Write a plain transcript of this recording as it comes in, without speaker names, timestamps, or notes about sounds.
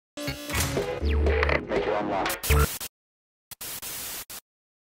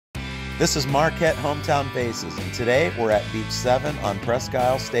This is Marquette Hometown Faces, and today we're at Beach 7 on Presque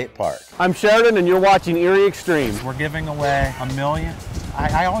Isle State Park. I'm Sheridan, and you're watching Erie Extreme. We're giving away $1 million.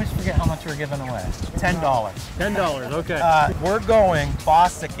 I always forget how much we're giving away. $10. $10, okay. We're going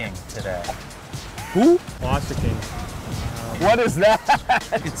Fossicking today. Who? Fossicking. What is that?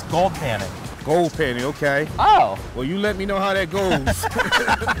 It's gold panning. Gold panning, okay. Oh. Well, you let me know how that goes.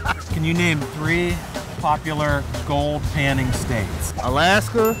 Can you name 3 popular gold panning states?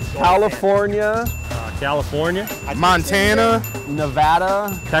 Alaska, California, California, Montana,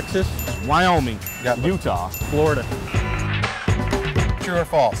 Nevada, Texas, Wyoming, Utah, Florida. True or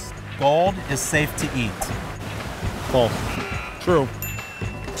false? Gold is safe to eat. False. True.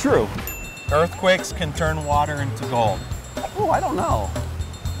 True. Earthquakes can turn water into gold. Oh, I don't know.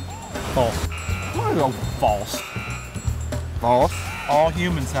 False. I'm gonna go false. False. All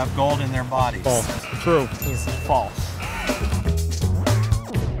humans have gold in their bodies. False. True. He's false.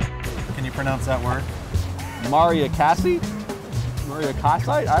 Can you pronounce that word? Mariacassi?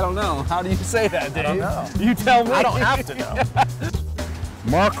 Mariacassi? I don't know. How do you say that, Dave? I don't know. You tell me. I don't have to know.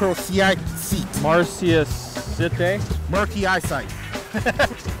 Marquette. Marciacite? Murky eyesight.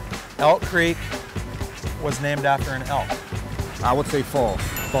 Elk Creek was named after an elk. I would say false.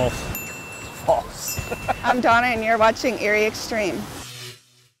 False. False. I'm Donna, and you're watching Erie Extreme.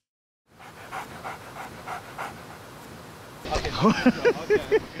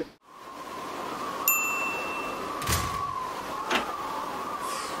 Okay.